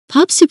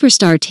Pop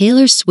superstar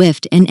Taylor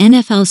Swift and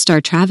NFL star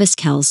Travis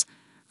Kelce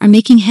are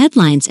making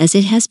headlines as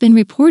it has been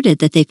reported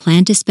that they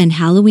plan to spend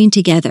Halloween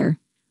together.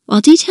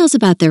 While details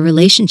about their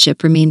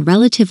relationship remain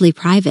relatively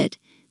private,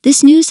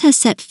 this news has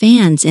set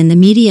fans and the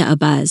media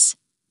abuzz.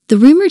 The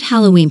rumored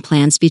Halloween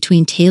plans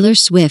between Taylor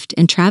Swift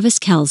and Travis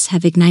Kelce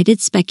have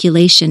ignited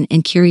speculation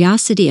and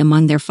curiosity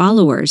among their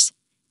followers.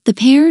 The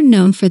pair,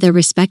 known for their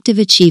respective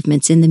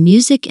achievements in the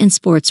music and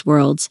sports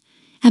worlds,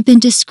 have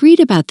been discreet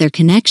about their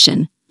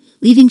connection,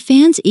 leaving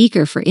fans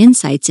eager for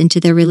insights into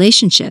their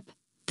relationship.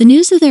 The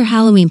news of their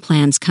Halloween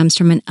plans comes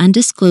from an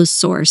undisclosed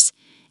source,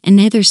 and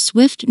neither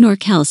Swift nor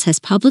Kelce has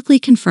publicly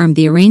confirmed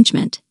the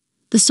arrangement.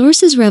 The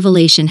source's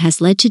revelation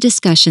has led to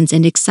discussions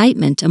and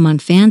excitement among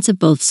fans of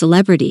both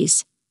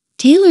celebrities.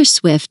 Taylor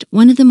Swift,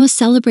 one of the most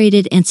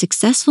celebrated and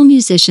successful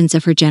musicians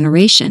of her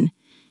generation,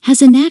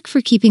 has a knack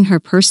for keeping her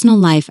personal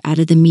life out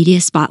of the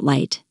media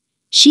spotlight.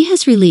 She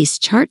has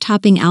released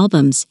chart-topping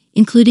albums,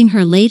 including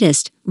her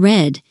latest,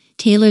 Red,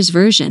 Taylor's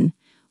version,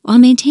 while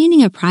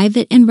maintaining a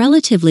private and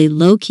relatively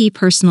low-key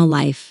personal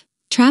life.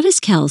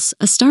 Travis Kelce,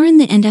 a star in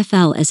the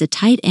NFL as a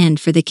tight end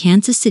for the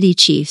Kansas City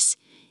Chiefs,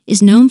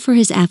 is known for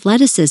his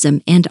athleticism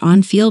and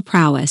on-field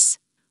prowess.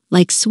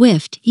 Like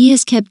Swift, he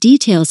has kept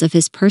details of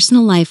his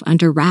personal life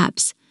under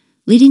wraps,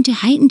 leading to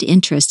heightened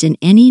interest in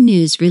any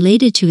news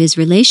related to his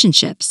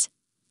relationships.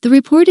 The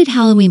reported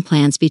Halloween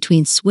plans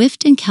between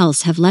Swift and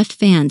Kelce have left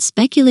fans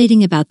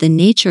speculating about the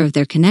nature of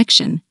their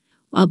connection.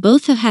 While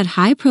both have had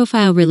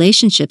high-profile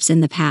relationships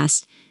in the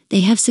past,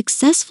 they have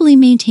successfully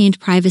maintained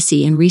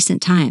privacy in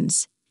recent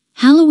times.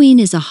 Halloween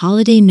is a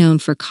holiday known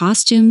for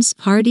costumes,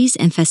 parties,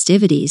 and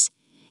festivities,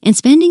 and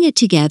spending it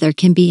together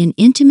can be an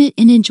intimate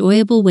and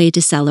enjoyable way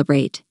to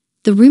celebrate.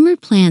 The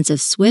rumored plans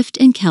of Swift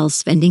and Kelce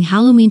spending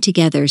Halloween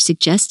together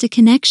suggest a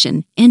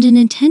connection and an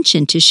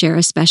intention to share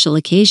a special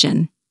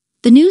occasion.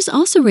 The news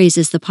also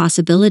raises the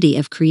possibility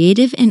of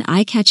creative and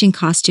eye-catching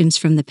costumes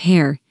from the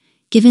pair,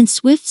 given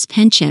Swift's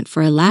penchant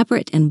for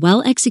elaborate and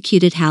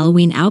well-executed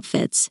Halloween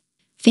outfits.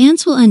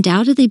 Fans will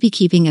undoubtedly be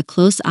keeping a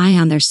close eye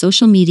on their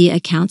social media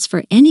accounts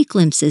for any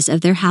glimpses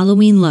of their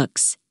Halloween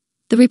looks.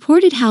 The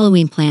reported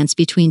Halloween plans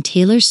between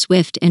Taylor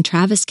Swift and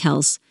Travis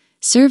Kelce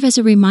serve as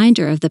a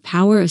reminder of the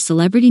power of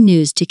celebrity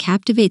news to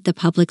captivate the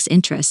public's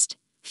interest.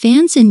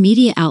 Fans and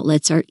media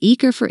outlets are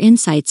eager for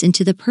insights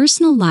into the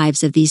personal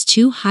lives of these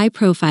two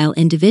high-profile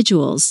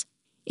individuals.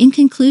 In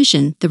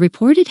conclusion, the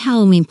reported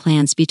Halloween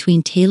plans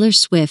between Taylor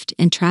Swift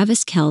and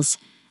Travis Kelce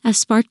have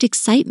sparked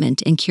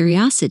excitement and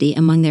curiosity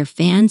among their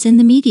fans and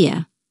the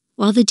media.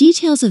 While the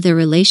details of their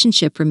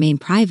relationship remain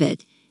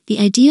private, the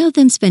idea of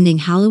them spending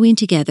Halloween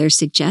together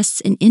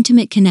suggests an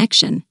intimate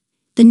connection.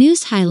 The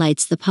news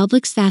highlights the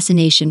public's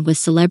fascination with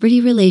celebrity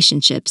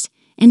relationships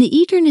and the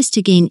eagerness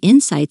to gain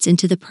insights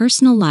into the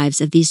personal lives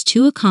of these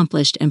two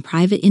accomplished and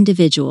private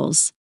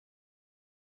individuals.